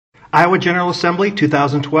Iowa General Assembly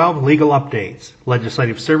 2012 Legal Updates.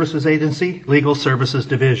 Legislative Services Agency, Legal Services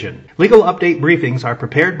Division. Legal update briefings are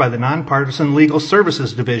prepared by the Nonpartisan Legal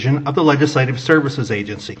Services Division of the Legislative Services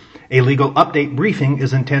Agency. A legal update briefing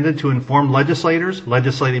is intended to inform legislators,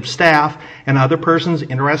 legislative staff, and other persons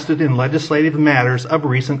interested in legislative matters of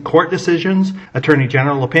recent court decisions, attorney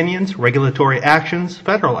general opinions, regulatory actions,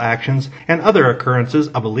 federal actions, and other occurrences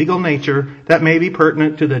of a legal nature that may be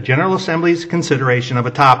pertinent to the General Assembly's consideration of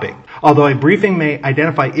a topic. Although a briefing may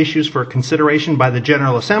identify issues for consideration by the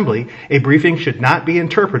General Assembly, a briefing should not be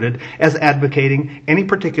interpreted as advocating any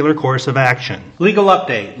particular course of action. Legal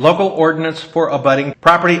update, local ordinance for abutting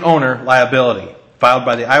property owner liability, filed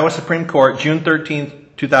by the Iowa Supreme Court June 13,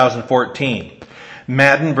 2014.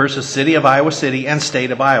 Madden versus City of Iowa City and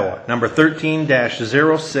State of Iowa, number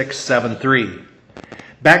 13-0673.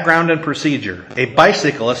 Background and procedure. A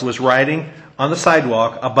bicyclist was riding on the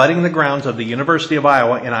sidewalk abutting the grounds of the University of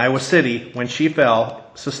Iowa in Iowa City when she fell,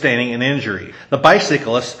 sustaining an injury. The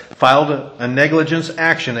bicyclist filed a negligence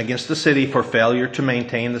action against the city for failure to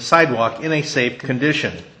maintain the sidewalk in a safe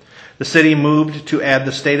condition. The city moved to add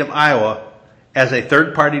the state of Iowa as a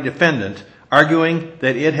third-party defendant, arguing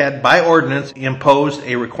that it had by ordinance imposed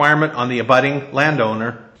a requirement on the abutting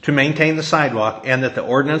landowner to maintain the sidewalk and that the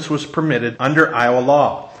ordinance was permitted under Iowa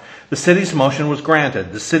law. The city's motion was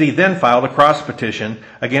granted. The city then filed a cross petition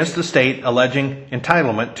against the state alleging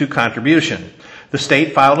entitlement to contribution. The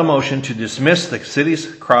state filed a motion to dismiss the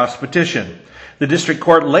city's cross petition. The district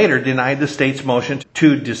court later denied the state's motion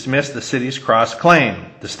to dismiss the city's cross claim.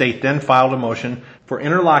 The state then filed a motion for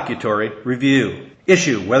interlocutory review.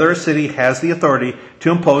 Issue: whether a city has the authority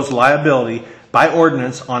to impose liability by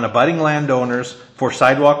ordinance on abutting landowners for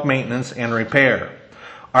sidewalk maintenance and repair.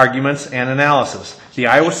 Arguments and analysis. The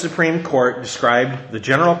Iowa Supreme Court described the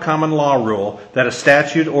general common law rule that a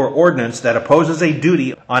statute or ordinance that imposes a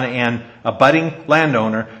duty on an abutting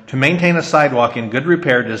landowner to maintain a sidewalk in good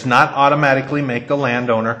repair does not automatically make the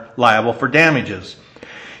landowner liable for damages.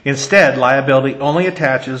 Instead, liability only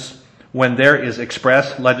attaches when there is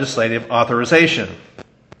express legislative authorization.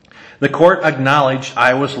 The court acknowledged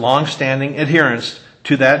Iowa's long-standing adherence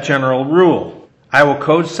to that general rule. Iowa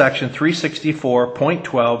Code Section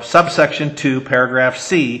 364.12, subsection 2, paragraph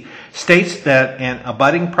C, states that an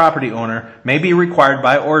abutting property owner may be required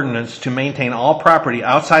by ordinance to maintain all property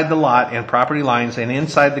outside the lot and property lines and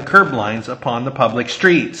inside the curb lines upon the public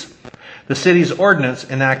streets. The city's ordinance,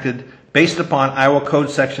 enacted based upon Iowa Code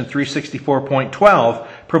Section 364.12,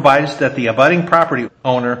 provides that the abutting property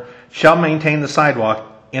owner shall maintain the sidewalk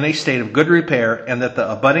in a state of good repair and that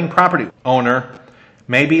the abutting property owner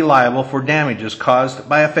may be liable for damages caused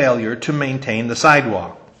by a failure to maintain the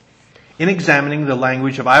sidewalk. In examining the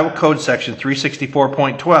language of Iowa Code Section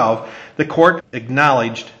 364.12, the court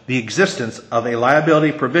acknowledged the existence of a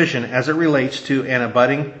liability provision as it relates to an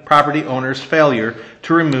abutting property owner's failure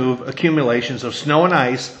to remove accumulations of snow and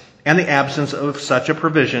ice and the absence of such a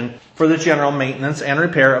provision for the general maintenance and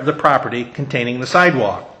repair of the property containing the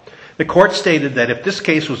sidewalk. The court stated that if this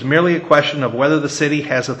case was merely a question of whether the city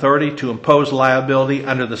has authority to impose liability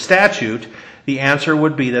under the statute, the answer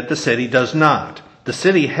would be that the city does not. The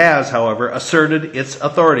city has, however, asserted its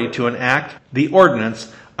authority to enact the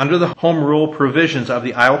ordinance under the Home Rule provisions of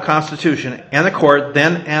the Iowa Constitution, and the court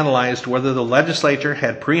then analyzed whether the legislature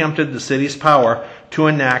had preempted the city's power to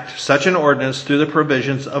enact such an ordinance through the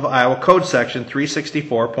provisions of Iowa Code Section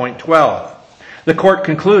 364.12. The court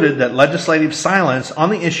concluded that legislative silence on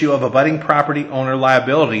the issue of abutting property owner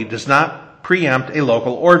liability does not preempt a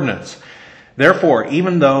local ordinance. Therefore,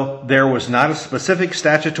 even though there was not a specific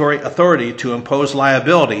statutory authority to impose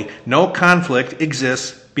liability, no conflict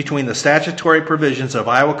exists between the statutory provisions of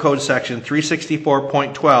Iowa Code Section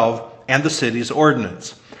 364.12 and the city's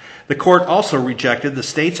ordinance. The court also rejected the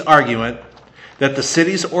state's argument that the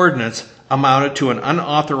city's ordinance amounted to an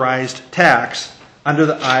unauthorized tax under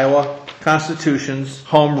the Iowa Constitution's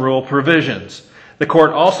Home Rule provisions. The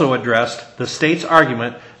court also addressed the state's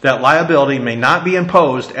argument that liability may not be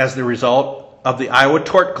imposed as the result of the Iowa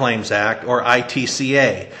Tort Claims Act, or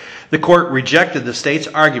ITCA. The court rejected the state's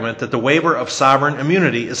argument that the waiver of sovereign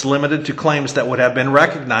immunity is limited to claims that would have been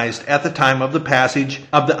recognized at the time of the passage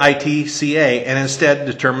of the ITCA, and instead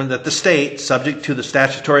determined that the state, subject to the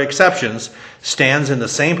statutory exceptions, stands in the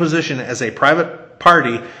same position as a private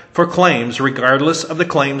party for claims regardless of the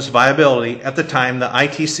claim's viability at the time the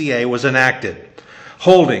ITCA was enacted.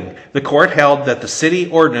 Holding, the court held that the city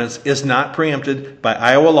ordinance is not preempted by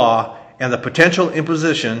Iowa law and the potential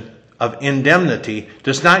imposition of indemnity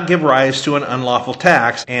does not give rise to an unlawful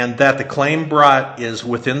tax, and that the claim brought is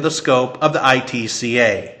within the scope of the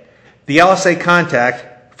ITCA. The LSA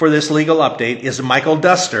contact for this legal update is Michael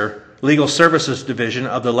Duster, Legal Services Division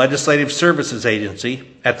of the Legislative Services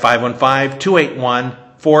Agency at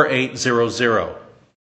 515-281-4800.